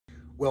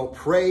Well,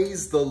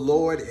 praise the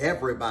Lord,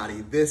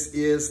 everybody. This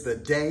is the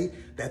day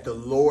that the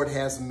Lord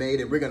has made,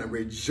 and we're going to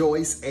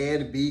rejoice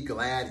and be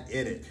glad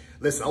in it.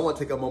 Listen, I want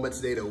to take a moment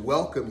today to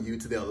welcome you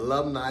to the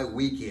Alumni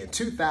Weekend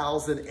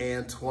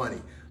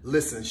 2020.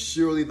 Listen,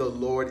 surely the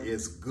Lord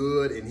is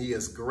good and he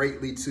is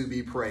greatly to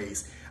be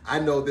praised. I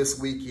know this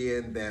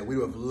weekend that we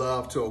would have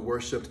loved to have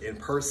worshiped in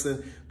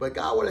person, but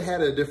God would have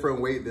had it a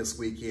different way this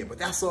weekend. But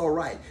that's all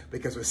right,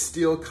 because we're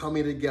still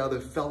coming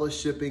together,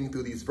 fellowshipping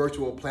through these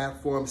virtual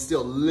platforms,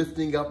 still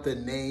lifting up the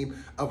name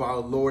of our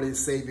Lord and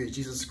Savior,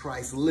 Jesus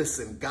Christ.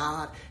 Listen,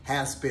 God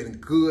has been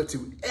good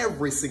to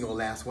every single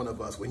last one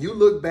of us. When you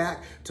look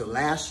back to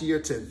last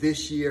year to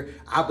this year,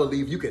 I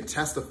believe you can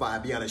testify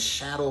beyond a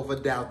shadow of a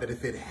doubt that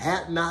if it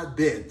had not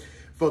been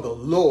for the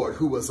Lord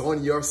who was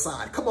on your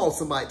side. Come on,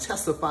 somebody,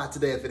 testify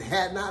today. If it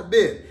had not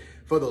been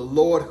for the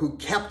Lord who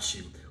kept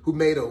you, who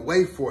made a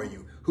way for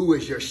you, who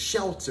is your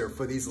shelter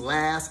for these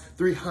last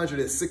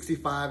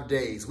 365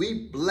 days.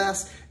 We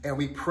bless and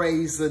we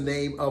praise the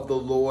name of the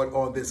Lord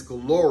on this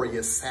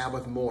glorious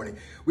Sabbath morning.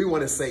 We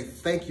want to say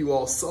thank you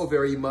all so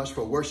very much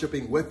for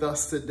worshiping with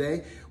us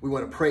today. We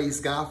want to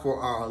praise God for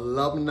our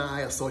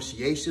Alumni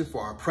Association,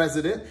 for our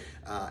president,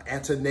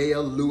 Antonia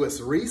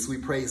Lewis-Reese. We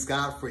praise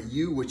God for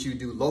you, what you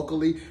do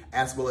locally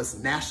as well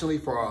as nationally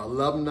for our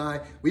alumni.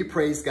 We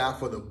praise God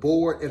for the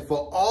board and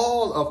for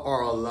all of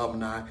our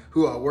alumni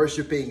who are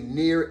worshiping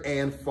near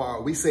and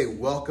far. We say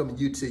welcome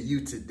you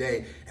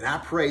today. And I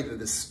pray that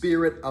the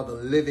Spirit of the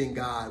living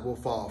God will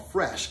fall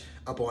fresh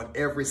upon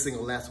every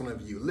single last one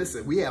of you.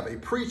 Listen, we have a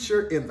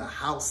preacher in the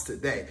house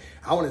today.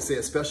 I want to say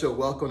a special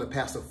welcome to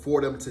Pastor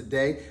Fordham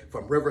today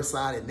from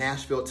Riverside in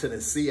Nashville,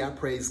 Tennessee. I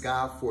praise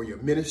God for your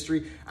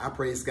ministry. I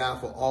praise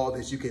God for all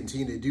that you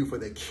continue to do for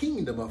the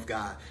kingdom of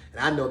God.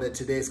 And I know that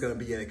today is going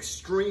to be an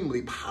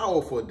extremely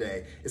powerful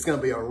day. It's going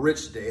to be a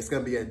rich day. It's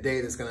going to be a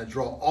day that's going to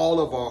draw all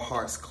of our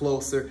hearts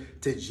closer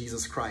to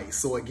Jesus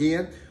Christ. So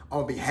again,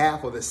 on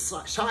behalf of the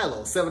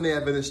Shiloh Seventh-day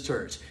Adventist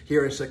Church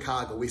here in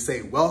Chicago, we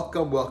say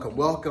welcome, welcome,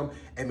 welcome,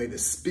 and may the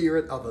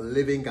Spirit of the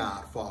living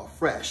God fall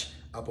fresh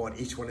upon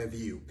each one of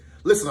you.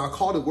 Listen, our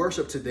call to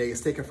worship today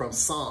is taken from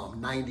Psalm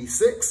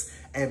 96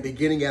 and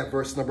beginning at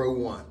verse number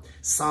 1.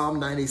 Psalm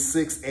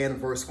 96 and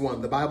verse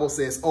 1. The Bible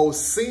says, "Oh,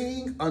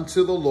 sing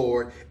unto the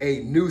Lord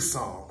a new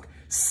song.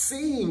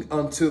 Sing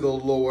unto the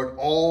Lord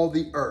all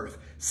the earth.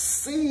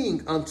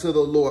 Sing unto the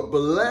Lord.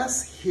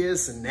 Bless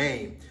his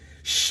name.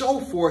 Show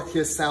forth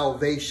his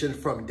salvation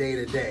from day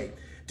to day.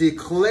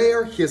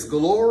 Declare his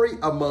glory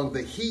among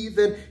the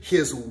heathen,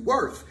 his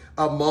worth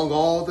among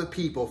all the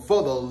people.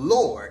 For the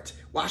Lord,"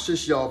 watch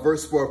this, y'all,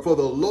 verse 4, "for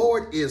the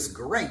Lord is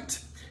great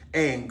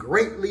and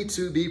greatly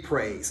to be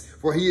praised,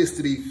 for he is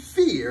to be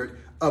feared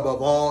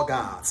above all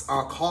gods."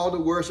 Our call to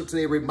worship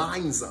today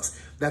reminds us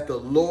that the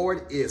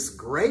Lord is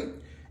great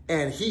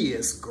and he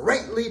is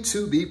greatly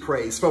to be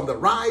praised. From the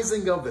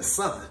rising of the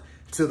sun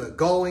to the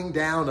going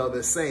down of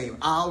the same,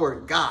 our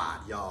God,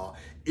 y'all,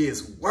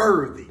 is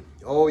worthy.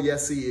 Oh,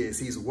 yes, he is.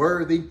 He's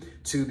worthy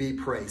to be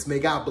praised. May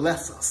God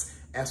bless us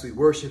as we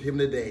worship him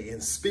today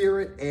in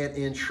spirit and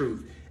in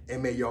truth.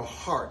 And may your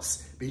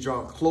hearts be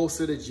drawn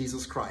closer to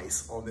Jesus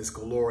Christ on this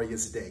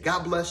glorious day.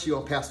 God bless you.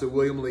 I'm Pastor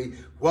William Lee.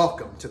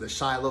 Welcome to the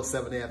Shiloh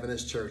Seventh-day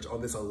Adventist Church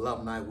on this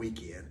Alumni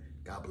Weekend.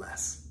 God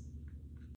bless.